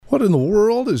What in the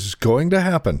world is going to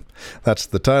happen? That's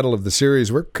the title of the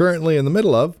series we're currently in the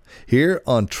middle of here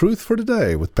on Truth for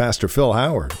Today with Pastor Phil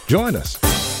Howard. Join us.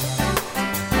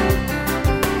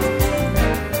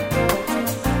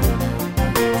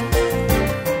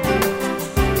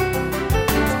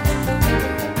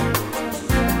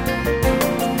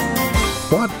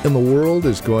 What in the world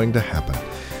is going to happen?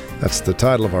 That's the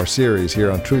title of our series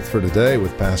here on Truth for Today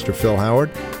with Pastor Phil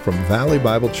Howard from Valley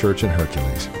Bible Church in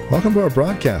Hercules. Welcome to our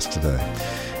broadcast today.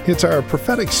 It's our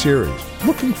prophetic series,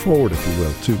 looking forward, if you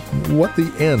will, to what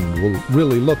the end will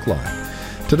really look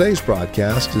like. Today's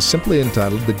broadcast is simply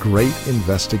entitled The Great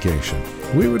Investigation.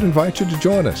 We would invite you to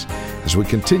join us as we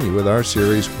continue with our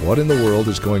series, What in the World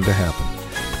is Going to Happen?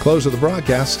 At the close of the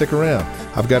broadcast, stick around.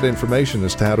 I've got information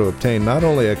as to how to obtain not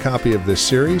only a copy of this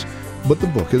series, but the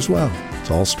book as well. It's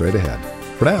all straight ahead.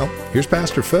 For now, here's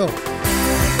Pastor Phil.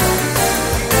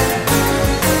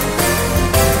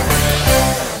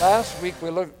 Last week we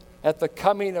looked at the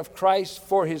coming of Christ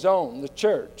for his own, the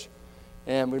church.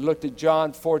 And we looked at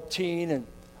John 14 and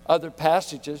other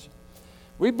passages.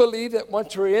 We believe that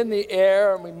once we're in the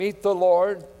air and we meet the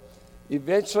Lord,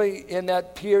 eventually in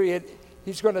that period,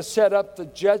 he's going to set up the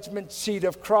judgment seat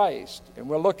of Christ. And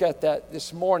we'll look at that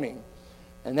this morning.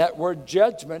 And that word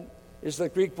judgment is the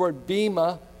Greek word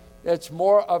bema. It's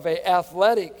more of an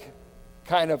athletic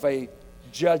kind of a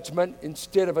judgment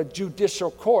instead of a judicial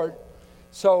court.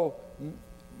 So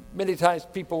many times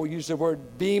people will use the word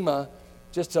bema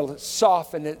just to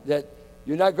soften it, that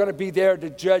you're not going to be there to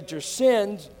judge your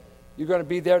sins. You're going to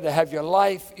be there to have your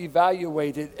life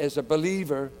evaluated as a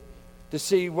believer, to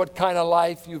see what kind of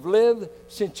life you've lived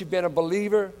since you've been a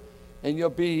believer, and you'll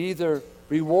be either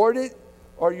rewarded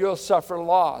or you'll suffer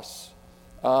loss.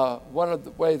 One of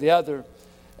the way or the other.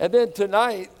 And then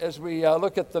tonight, as we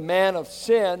look at the man of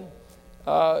sin,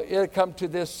 it'll come to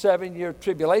this 7-year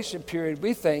tribulation period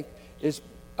we think is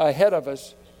ahead of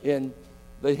us in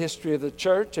the history of the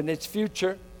church and its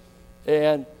future.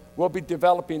 And we'll be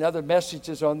developing other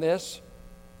messages on this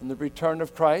and the return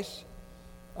of Christ.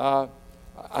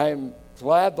 I'm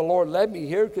glad the Lord led me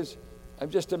here because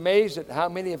I'm just amazed at how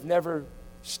many have never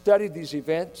studied these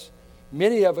events.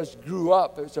 Many of us grew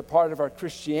up, it was a part of our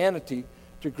Christianity,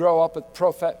 to grow up with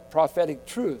prophetic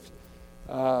truth.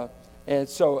 And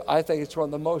so I think it's one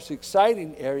of the most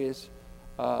exciting areas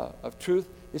of truth.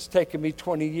 It's taken me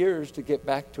 20 years to get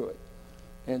back to it.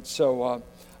 And so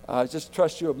I just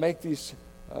trust you'll make these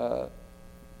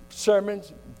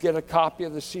sermons, get a copy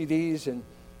of the CDs and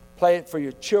play it for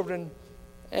your children,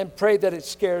 and pray that it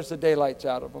scares the daylights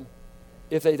out of them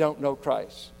if they don't know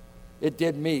Christ. It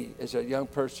did me as a young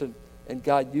person, and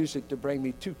God used it to bring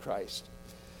me to Christ.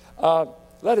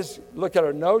 Let us look at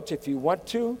our notes if you want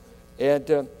to.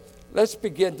 And let's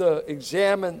begin to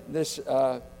examine this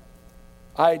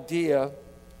idea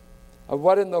of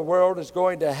what in the world is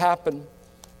going to happen.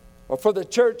 Well, for the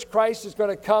church, Christ is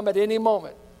going to come at any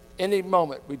moment. Any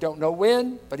moment. We don't know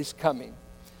when, but he's coming.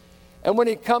 And when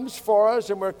he comes for us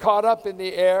and we're caught up in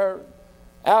the air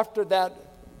after that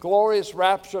glorious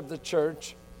rapture of the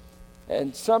church,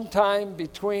 and sometime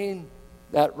between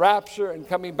that rapture and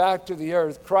coming back to the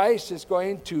earth, Christ is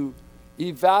going to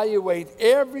evaluate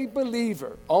every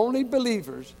believer, only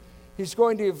believers. He's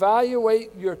going to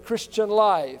evaluate your Christian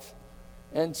life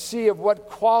and see of what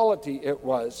quality it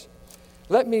was.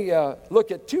 Let me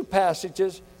look at two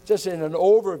passages just in an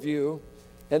overview,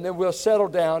 and then we'll settle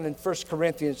down in 1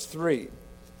 Corinthians 3.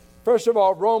 First of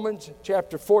all, Romans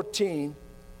chapter 14.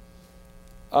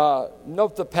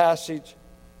 Note the passage.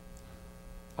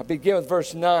 I'll begin with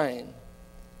verse 9.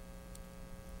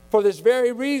 For this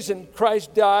very reason,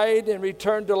 Christ died and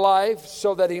returned to life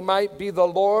so that he might be the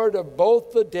Lord of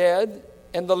both the dead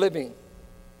and the living.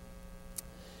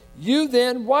 You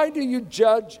then, why do you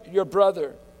judge your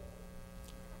brother?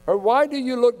 Or why do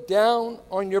you look down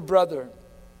on your brother?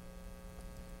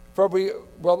 For we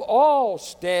will all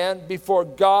stand before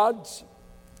God's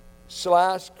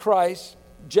 / Christ's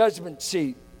judgment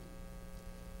seat.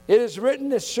 It is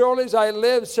written, as surely as I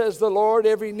live, says the Lord,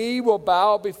 every knee will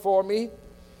bow before me.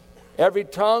 Every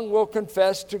tongue will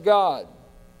confess to God.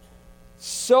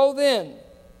 So then,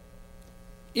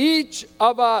 each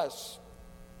of us,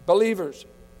 believers,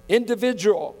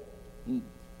 individual,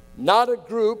 not a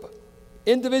group,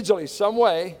 individually, some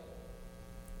way,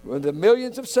 with the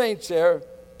millions of saints there,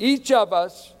 each of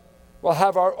us will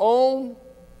have our own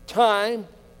time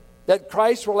that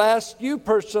Christ will ask you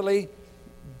personally,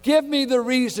 give me the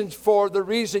reasons for the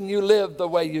reason you lived the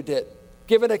way you did.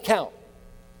 Give an account.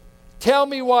 Tell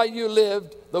me why you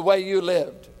lived the way you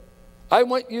lived. I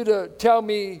want you to tell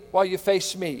me why you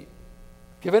face me.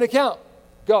 Give an account.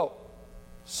 Go.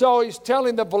 So he's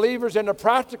telling the believers in a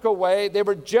practical way, they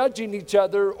were judging each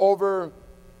other over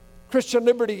Christian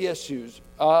liberty issues.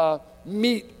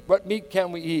 Meat, what meat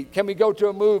can we eat? Can we go to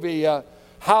a movie?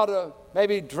 How to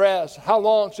maybe dress? How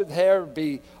long should the hair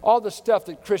be? All the stuff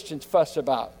that Christians fuss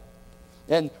about.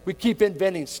 And we keep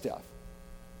inventing stuff.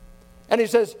 And he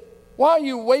says, why are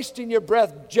you wasting your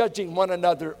breath judging one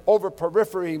another over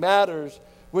periphery matters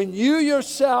when you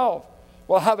yourself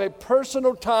will have a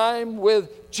personal time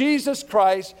with Jesus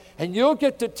Christ, and you'll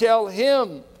get to tell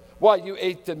him why you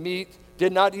ate the meat,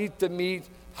 did not eat the meat,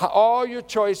 all your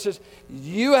choices.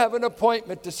 You have an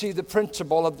appointment to see the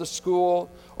principal of the school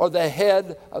or the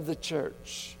head of the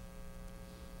church.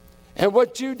 And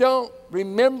what you don't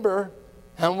remember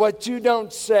and what you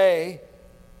don't say,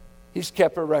 he's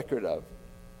kept a record of.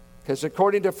 Because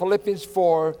according to Philippians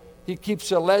 4, he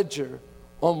keeps a ledger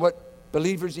on what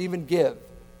believers even give.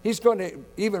 He's going to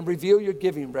even reveal your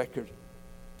giving record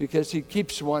because he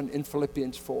keeps one in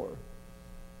Philippians 4.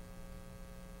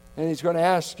 And he's going to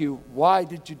ask you, why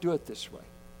did you do it this way?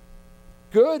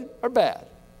 Good or bad?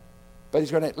 But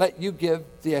he's going to let you give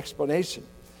the explanation.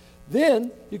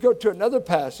 Then you go to another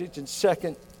passage in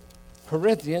 2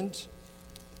 Corinthians.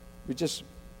 We just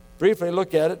briefly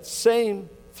look at it. Same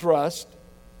thrust.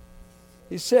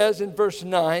 He says in verse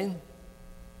 9,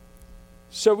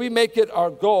 so we make it our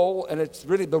goal, and it's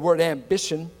really the word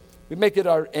ambition. We make it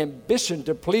our ambition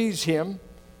to please him,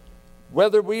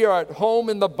 whether we are at home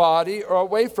in the body or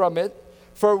away from it.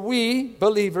 For we,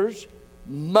 believers,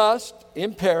 must,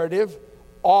 imperative,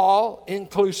 all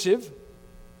inclusive.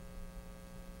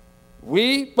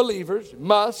 We, believers,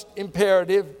 must,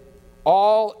 imperative,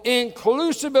 all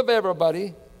inclusive of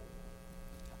everybody,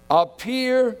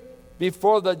 appear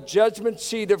before the judgment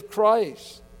seat of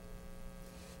Christ.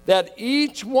 That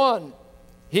each one,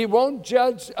 he won't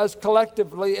judge us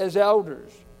collectively as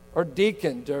elders or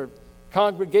deacons or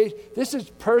congregation. This is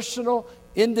personal,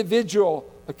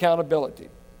 individual accountability.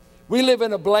 We live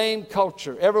in a blame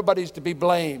culture. Everybody's to be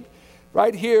blamed.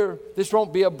 Right here, this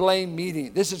won't be a blame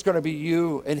meeting. This is going to be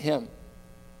you and him.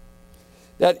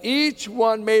 That each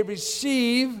one may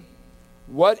receive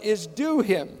what is due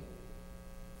him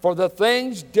for the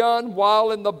things done while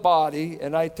in the body,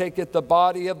 and I take it the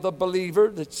body of the believer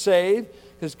that's saved,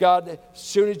 because God, as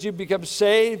soon as you become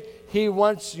saved, he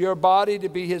wants your body to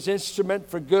be his instrument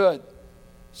for good.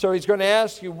 So he's going to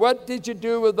ask you, what did you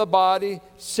do with the body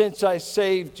since I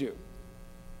saved you?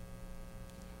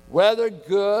 Whether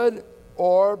good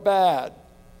or bad.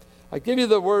 I give you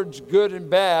the words good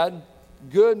and bad.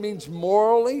 Good means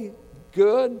morally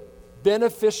good,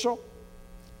 beneficial,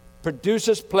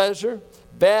 produces pleasure.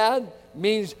 Bad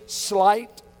means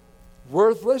slight,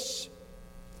 worthless,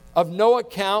 of no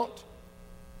account.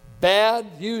 Bad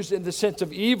used in the sense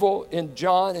of evil in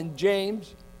John and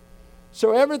James.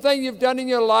 So everything you've done in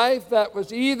your life that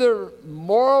was either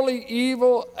morally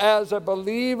evil as a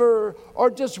believer or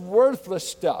just worthless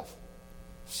stuff.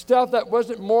 Stuff that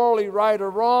wasn't morally right or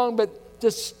wrong, but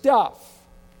just stuff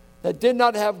that did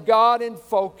not have God in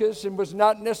focus and was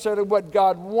not necessarily what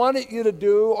God wanted you to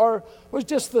do, or was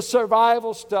just the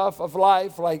survival stuff of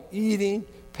life, like eating,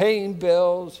 paying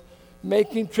bills,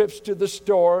 making trips to the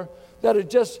store, that are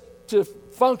just to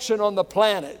function on the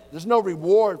planet. There's no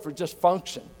reward for just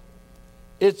function.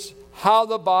 It's how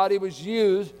the body was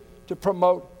used to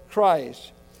promote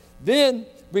Christ. Then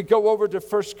we go over to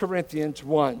 1 Corinthians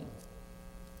 1.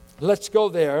 Let's go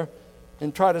there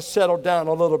and try to settle down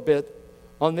a little bit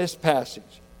on this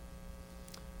passage.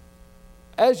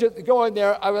 As you're going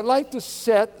there, I would like to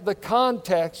set the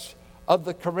context of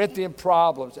the Corinthian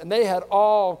problems. And they had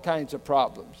all kinds of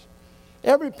problems.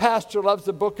 Every pastor loves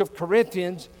the book of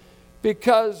Corinthians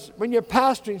because when you're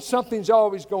pastoring, something's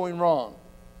always going wrong.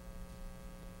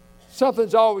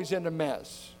 Something's always in a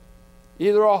mess.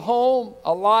 Either a home,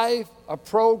 a life, a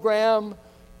program,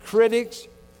 critics.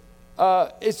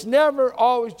 It's never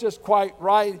always just quite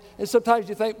right. And sometimes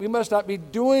you think we must not be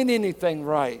doing anything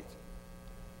right.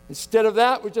 Instead of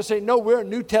that, we just say, no, we're a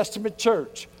New Testament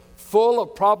church full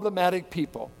of problematic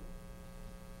people,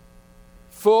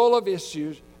 full of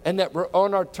issues, and that we're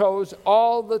on our toes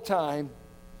all the time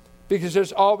because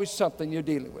there's always something you're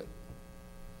dealing with.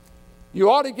 You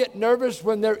ought to get nervous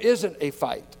when there isn't a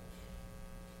fight,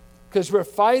 because we're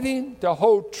fighting to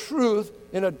hold truth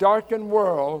in a darkened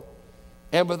world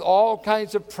and with all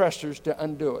kinds of pressures to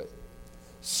undo it.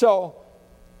 So,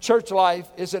 church life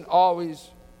isn't always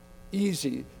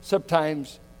easy.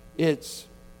 Sometimes it's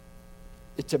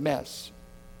a mess.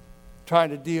 Trying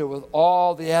to deal with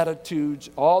all the attitudes,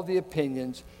 all the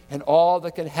opinions, and all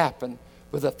that can happen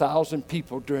with 1,000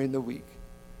 people during the week.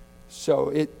 So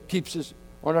it keeps us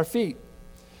on our feet.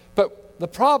 But the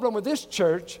problem with this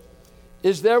church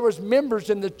is there was members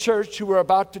in the church who were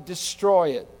about to destroy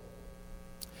it.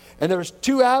 And there was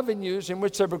two avenues in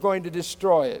which they were going to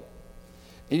destroy it.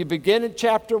 And you begin in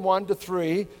chapter 1 to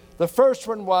 3. The first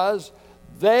one was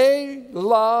they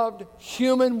loved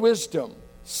human wisdom,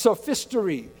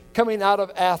 sophistry, coming out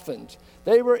of Athens.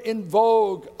 They were in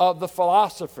vogue of the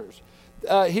philosophers.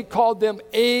 He called them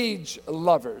age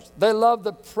lovers. They loved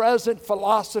the present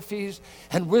philosophies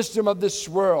and wisdom of this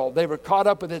world. They were caught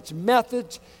up with its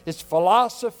methods, its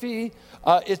philosophy,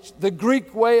 it's the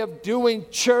Greek way of doing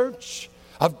church,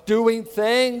 of doing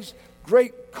things,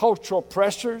 great cultural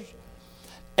pressures.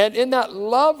 And in that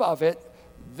love of it,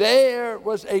 there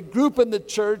was a group in the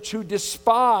church who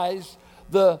despised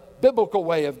the biblical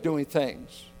way of doing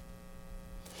things.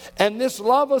 And this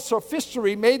love of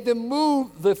sophistry made them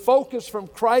move the focus from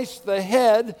Christ the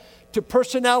head to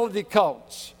personality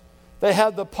cults. They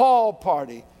had the Paul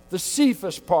party, the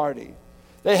Cephas party.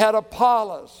 They had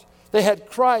Apollos. They had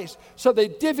Christ. So they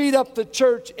divvied up the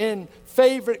church in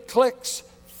favorite cliques,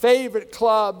 favorite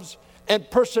clubs, and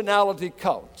personality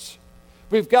cults.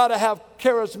 We've got to have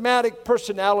charismatic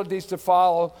personalities to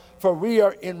follow, for we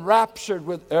are enraptured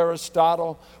with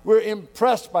Aristotle. We're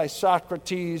impressed by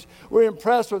Socrates. We're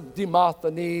impressed with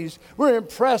Demosthenes. We're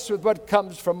impressed with what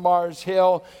comes from Mars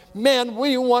Hill. Man,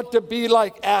 we want to be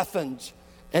like Athens.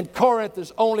 And Corinth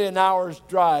is only an hour's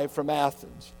drive from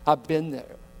Athens. I've been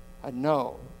there. I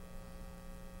know.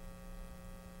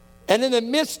 And in the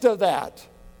midst of that,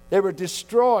 they were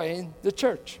destroying the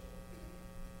church.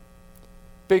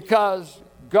 Because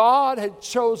God had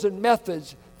chosen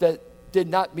methods that did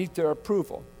not meet their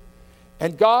approval.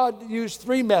 And God used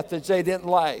three methods they didn't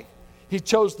like. He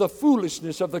chose the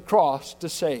foolishness of the cross to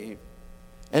save.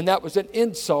 And that was an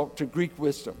insult to Greek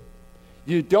wisdom.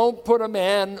 You don't put a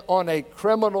man on a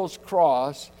criminal's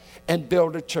cross and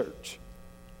build a church.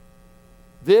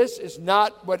 This is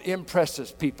not what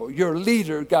impresses people. Your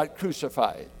leader got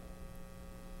crucified.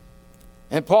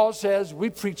 And Paul says, we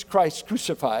preach Christ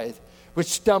crucified, which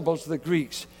stumbles the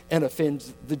Greeks and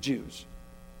offends the Jews.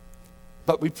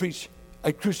 But we preach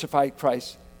a crucified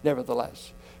Christ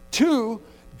nevertheless. 2,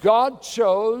 God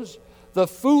chose the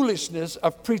foolishness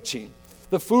of preaching,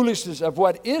 the foolishness of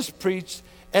what is preached,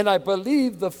 and I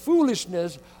believe the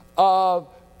foolishness of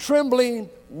trembling,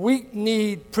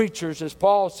 weak-kneed preachers, as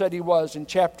Paul said he was in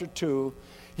chapter 2.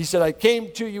 He said, I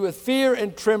came to you with fear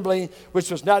and trembling,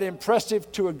 which was not impressive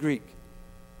to a Greek.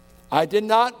 I did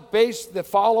not base the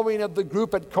following of the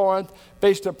group at Corinth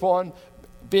based upon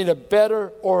being a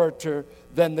better orator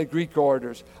than the Greek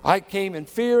orators. I came in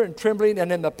fear and trembling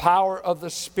and in the power of the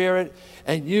Spirit,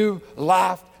 and you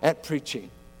laughed at preaching.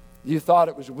 You thought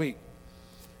it was weak.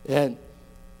 And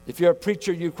if you're a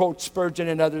preacher, you quote Spurgeon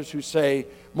and others who say,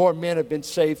 more men have been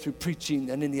saved through preaching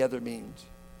than any other means.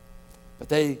 But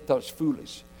they thought it was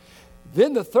foolish.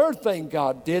 Then the third thing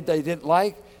God did they didn't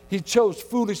like, he chose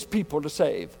foolish people to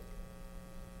save.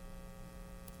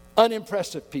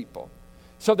 Unimpressive people.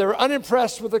 So they were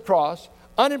unimpressed with the cross,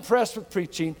 unimpressed with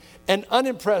preaching, and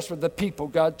unimpressed with the people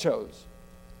God chose.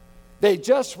 They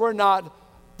just were not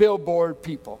billboard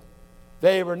people.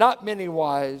 They were not many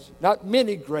wise, not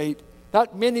many great,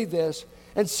 not many this.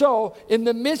 And so in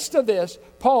the midst of this,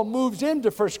 Paul moves into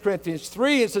 1 Corinthians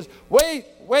 3 and says, wait,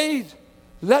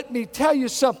 let me tell you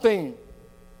something.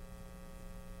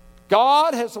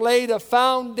 God has laid a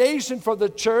foundation for the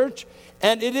church,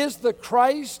 and it is the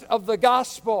Christ of the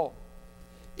gospel.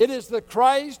 It is the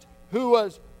Christ who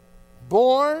was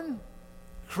born,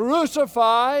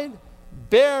 crucified,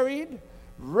 buried,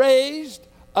 raised,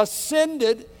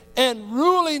 ascended, and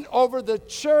ruling over the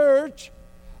church.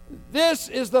 This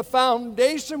is the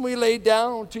foundation we laid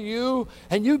down to you,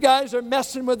 and you guys are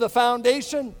messing with the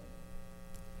foundation.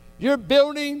 You're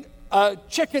building a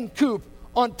chicken coop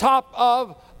on top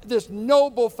of this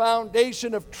noble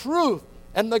foundation of truth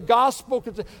and the gospel.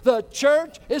 The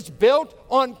church is built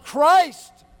on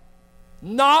Christ,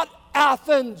 not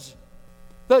Athens.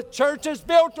 The church is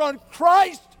built on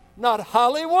Christ, not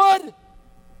Hollywood,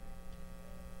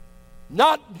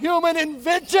 not human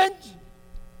inventions.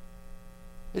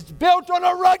 It's built on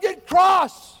a rugged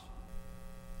cross.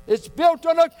 It's built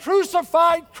on a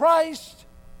crucified Christ.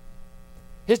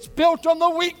 It's built on the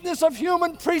weakness of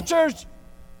human preachers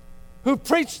who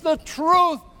preach the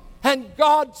truth, and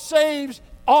God saves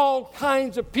all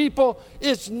kinds of people.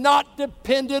 It's not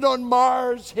dependent on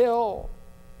Mars Hill.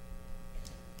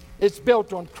 It's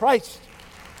built on Christ.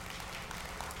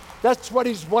 That's what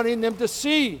he's wanting them to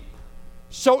see.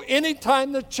 So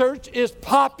anytime the church is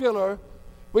popular,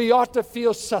 we ought to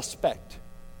feel suspect.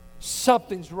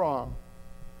 Something's wrong.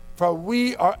 For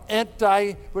we are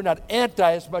we're not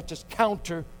anti as much as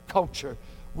countercultural. culture.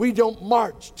 We don't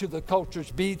march to the culture's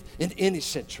beat in any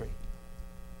century.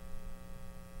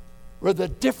 We're the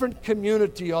different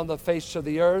community on the face of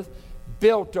the earth,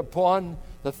 built upon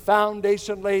the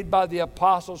foundation laid by the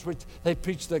apostles, which they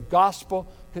preached the gospel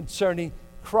concerning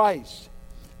Christ.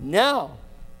 Now,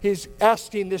 he's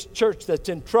asking this church that's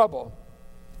in trouble,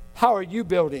 how are you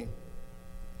building?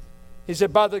 He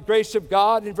said, by the grace of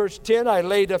God, in verse 10, I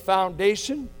laid a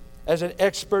foundation as an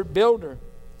expert builder,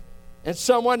 and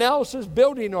someone else is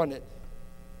building on it.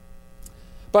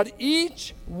 But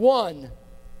each one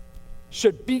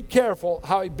should be careful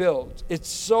how he builds. It's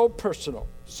so personal,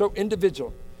 so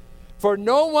individual. For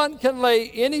no one can lay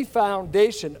any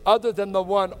foundation other than the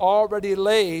one already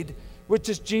laid, which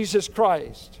is Jesus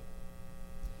Christ.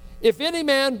 If any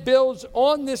man builds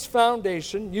on this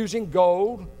foundation using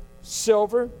gold,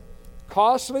 silver,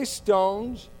 costly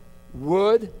stones,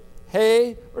 wood,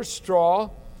 hay, or straw,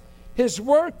 his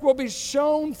work will be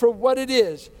shown for what it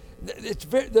is.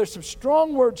 There's some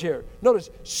strong words here. Notice,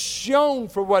 shown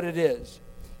for what it is.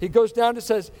 He goes down and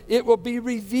says, it will be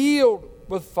revealed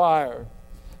with fire.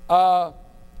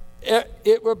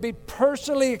 It will be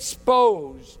personally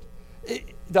exposed.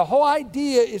 The whole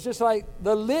idea is just like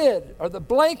the lid or the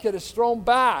blanket is thrown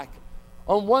back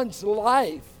on one's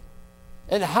life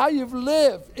and how you've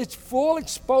lived. It's full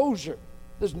exposure.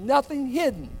 There's nothing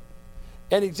hidden.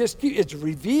 And it's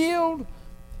revealed,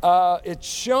 it's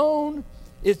shown,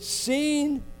 it's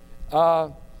seen.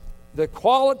 The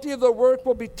quality of the work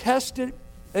will be tested.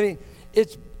 I mean,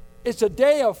 it's a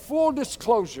day of full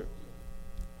disclosure.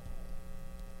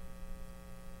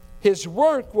 His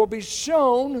work will be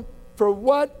shown for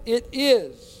what it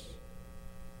is.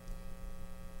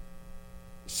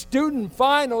 Student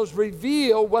finals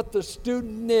reveal what the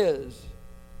student is.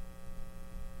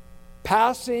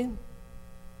 Passing,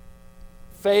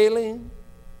 failing,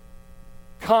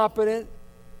 competent,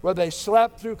 whether they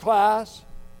slept through class,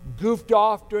 goofed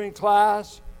off during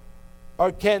class,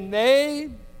 or can they,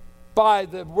 by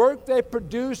the work they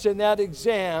produce in that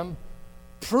exam,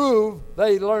 prove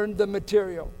they learned the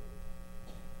material?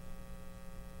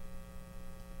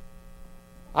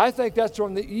 I think that's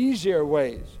one of the easier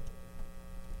ways.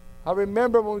 I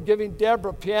remember when we were giving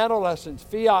Deborah piano lessons,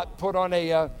 Fiat put on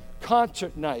a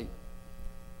concert night.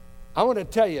 I want to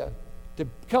tell you, to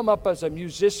come up as a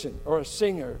musician or a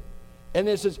singer, and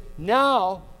it says,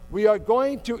 now we are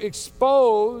going to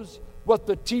expose what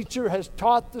the teacher has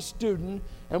taught the student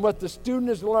and what the student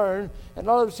has learned, and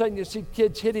all of a sudden you see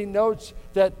kids hitting notes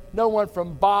that no one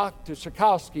from Bach to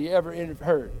Tchaikovsky ever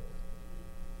heard.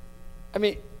 I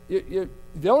mean,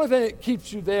 the only thing that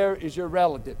keeps you there is your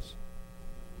relatives.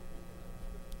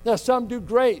 Now, some do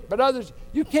great, but others,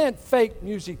 you can't fake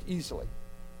music easily.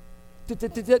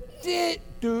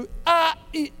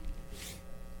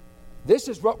 This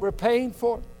is what we're paying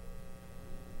for.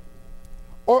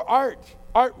 Or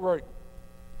artwork.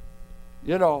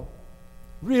 You know,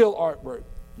 real artwork.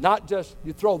 Not just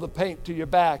you throw the paint to your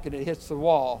back and it hits the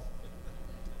wall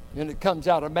and it comes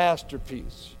out a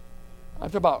masterpiece. I'm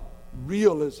talking about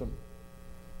realism.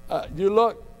 You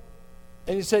look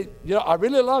and you say, you know, I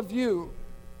really love you,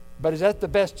 but is that the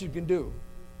best you can do?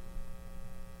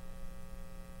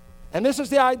 And this is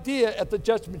the idea at the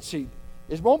judgment seat.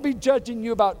 It won't be judging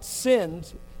you about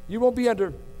sins. You won't be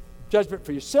under judgment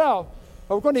for yourself,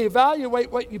 but we're going to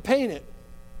evaluate what you painted.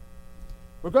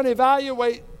 We're going to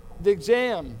evaluate the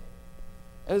exam, and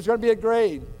there's going to be a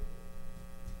grade.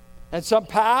 And some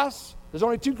pass. There's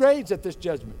only 2 grades at this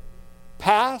judgment.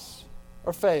 Pass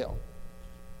or fail.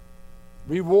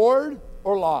 Reward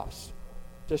or loss.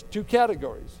 Just 2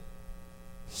 categories.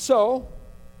 So,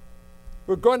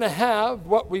 we're going to have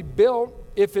what we built.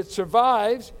 If it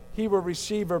survives, he will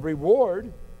receive a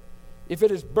reward. If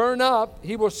it is burned up,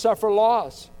 he will suffer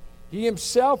loss. He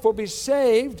himself will be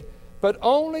saved, but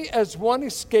only as one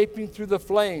escaping through the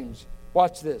flames.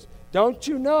 Watch this. Don't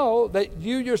you know that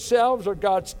you yourselves are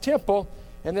God's temple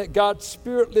and that God's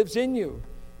Spirit lives in you?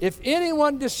 If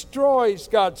anyone destroys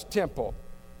God's temple,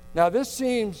 now this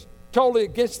seems totally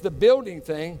against the building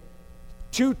thing.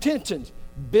 2 tensions,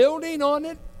 building on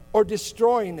it or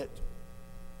destroying it.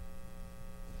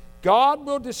 God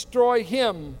will destroy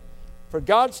him, for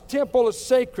God's temple is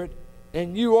sacred,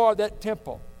 and you are that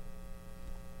temple.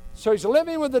 So he's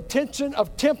living with the tension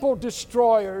of temple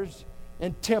destroyers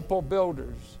and temple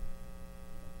builders.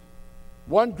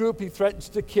 One group he threatens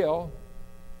to kill.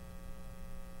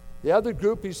 The other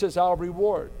group he says, I'll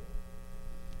reward.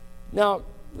 Now,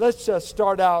 let's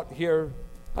start out here.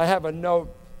 I have a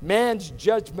note. Man's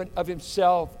judgment of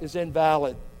himself is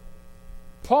invalid.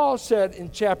 Paul said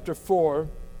in chapter 4,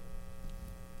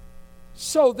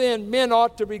 So then, men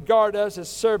ought to regard us as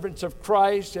servants of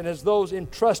Christ and as those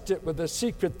entrusted with the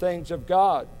secret things of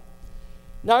God.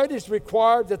 Now it is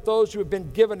required that those who have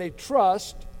been given a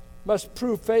trust must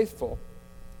prove faithful.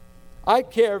 I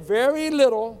care very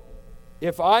little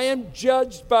if I am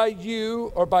judged by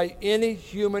you or by any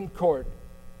human court.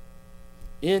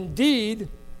 Indeed,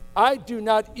 I do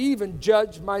not even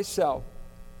judge myself.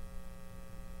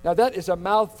 Now that is a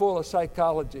mouthful of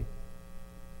psychology.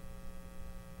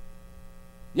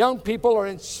 Young people are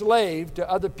enslaved to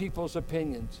other people's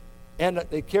opinions, and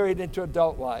they carry it into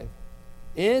adult life.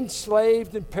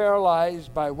 Enslaved and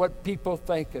paralyzed by what people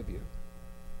think of you.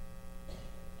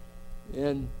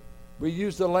 And we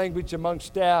use the language among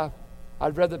staff,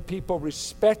 I'd rather people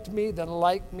respect me than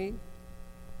like me.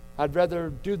 I'd rather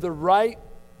do the right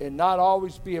and not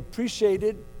always be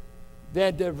appreciated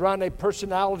than to run a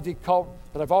personality cult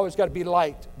that I've always got to be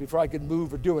liked before I can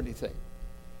move or do anything.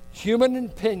 Human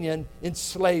opinion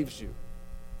enslaves you.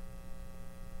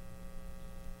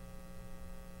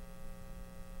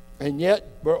 And yet,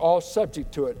 we're all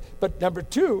subject to it. But number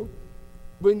two,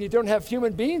 when you don't have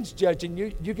human beings judging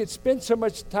you, you can spend so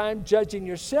much time judging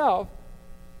yourself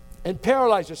and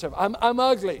paralyze yourself. I'm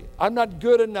ugly. I'm not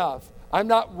good enough. I'm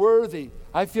not worthy.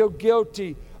 I feel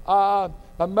guilty. My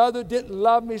mother didn't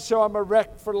love me, so I'm a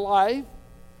wreck for life.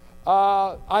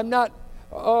 I'm not...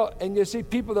 and you see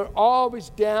people that are always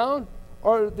down,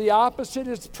 or the opposite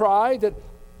is pride, that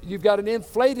you've got an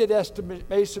inflated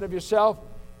estimation of yourself,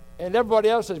 and everybody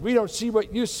else says, we don't see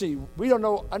what you see. We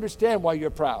don't understand why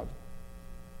you're proud.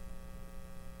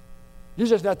 You're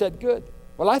just not that good.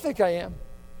 Well, I think I am.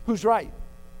 Who's right?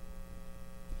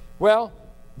 Well,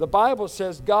 the Bible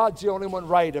says God's the only one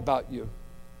right about you.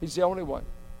 He's the only one.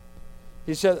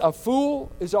 He said, a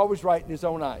fool is always right in his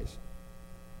own eyes.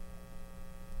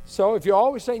 So if you're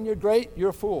always saying you're great, you're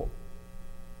a fool.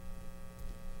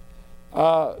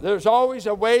 There's always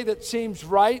a way that seems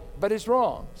right, but it's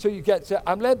wrong. So you get,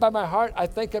 I'm led by my heart. I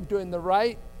think I'm doing the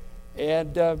right.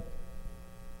 And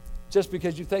just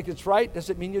because you think it's right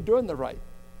doesn't mean you're doing the right.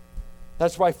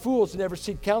 That's why fools never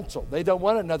seek counsel. They don't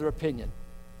want another opinion.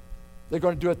 They're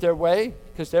going to do it their way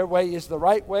because their way is the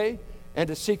right way. And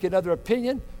to seek another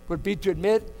opinion would be to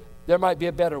admit there might be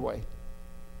a better way.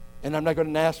 And I'm not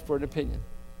going to ask for an opinion.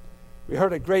 We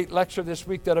heard a great lecture this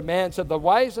week that a man said the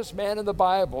wisest man in the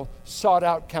Bible sought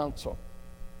out counsel.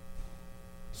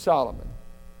 Solomon.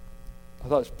 I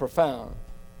thought it was profound.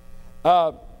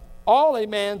 All a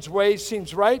man's way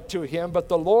seems right to him, but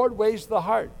the Lord weighs the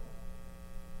heart.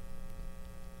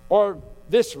 Or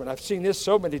this one, I've seen this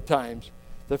so many times.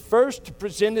 The first to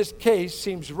present his case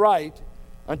seems right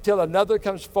until another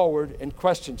comes forward and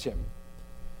questions him.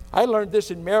 I learned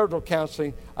this in marital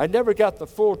counseling. I never got the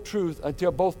full truth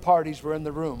until both parties were in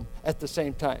the room at the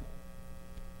same time.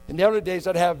 In the early days,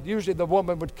 usually the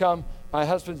woman would come, my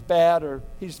husband's bad, or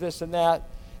he's this and that.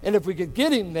 And if we could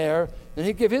get him there, and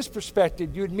he'd give his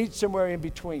perspective, you'd meet somewhere in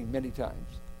between many times.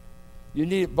 You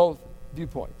need both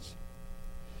viewpoints.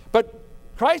 But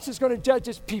Christ is going to judge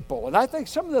his people. And I think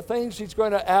some of the things he's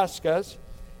going to ask us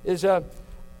is, I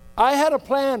had a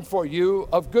plan for you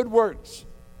of good works.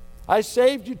 I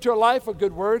saved you to a life of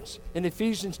good works in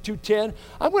Ephesians 2:10.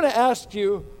 I'm going to ask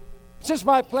you, since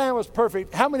my plan was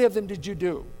perfect, how many of them did you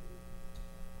do?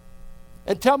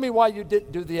 And tell me why you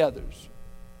didn't do the others.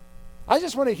 I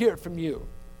just want to hear it from you.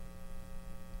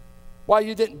 Why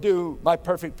you didn't do my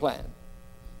perfect plan.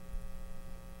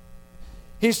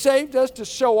 He saved us to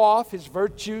show off his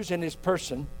virtues and his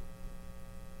person.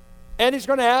 And he's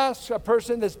going to ask a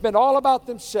person that's been all about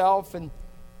themselves and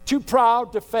too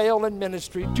proud to fail in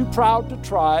ministry, too proud to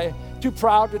try, too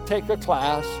proud to take a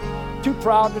class, too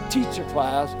proud to teach a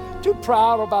class, too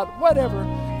proud about whatever,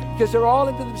 because they're all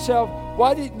into themselves.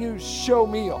 Why didn't you show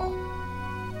me off?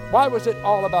 Why was it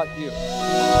all about you?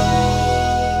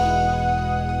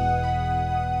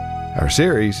 Our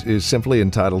series is simply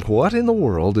entitled, What in the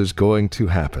World is Going to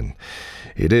Happen?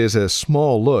 It is a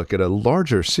small look at a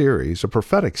larger series, a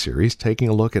prophetic series, taking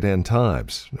a look at end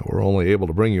times. We're only able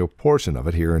to bring you a portion of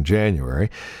it here in January.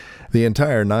 The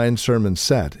entire 9-sermon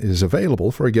set is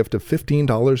available for a gift of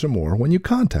 $15 or more when you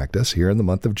contact us here in the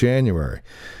month of January.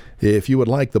 If you would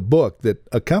like the book that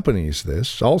accompanies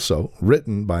this, also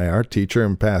written by our teacher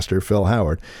and pastor, Phil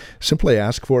Howard, simply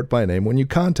ask for it by name when you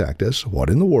contact us. What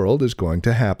in the World is Going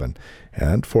to Happen?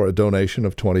 And for a donation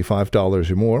of $25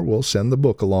 or more, we'll send the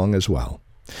book along as well.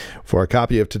 For a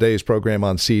copy of today's program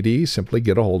on CD, simply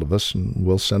get a hold of us and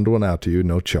we'll send one out to you,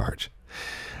 no charge.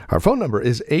 Our phone number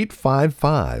is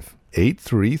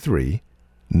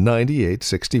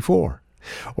 855-833-9864.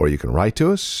 Or you can write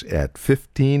to us at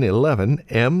 1511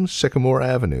 M. Sycamore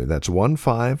Avenue. That's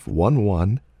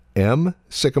 1511 M.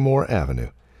 Sycamore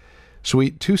Avenue,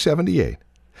 Suite 278.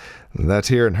 That's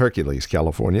here in Hercules,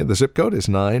 California. The zip code is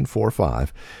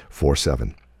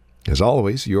 94547. As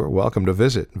always, you're welcome to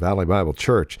visit Valley Bible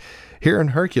Church here in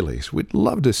Hercules. We'd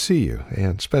love to see you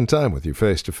and spend time with you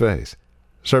face-to-face.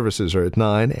 Services are at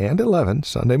 9 and 11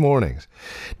 Sunday mornings.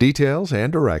 Details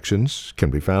and directions can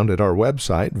be found at our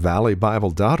website,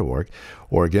 valleybible.org,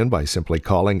 or again by simply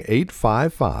calling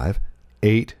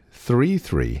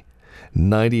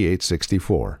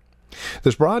 855-833-9864.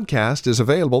 This broadcast is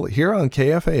available here on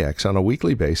KFAX on a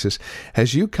weekly basis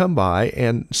as you come by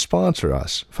and sponsor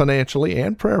us financially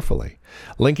and prayerfully.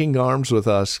 Linking arms with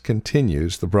us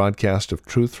continues the broadcast of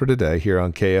Truth for Today here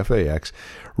on KFAX,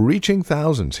 reaching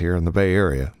thousands here in the Bay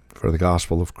Area for the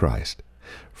gospel of Christ.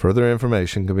 Further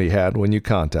information can be had when you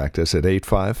contact us at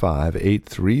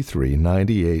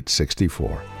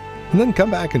 855-833-9864. And then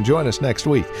come back and join us next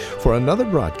week for another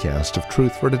broadcast of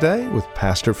Truth for Today with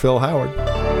Pastor Phil Howard.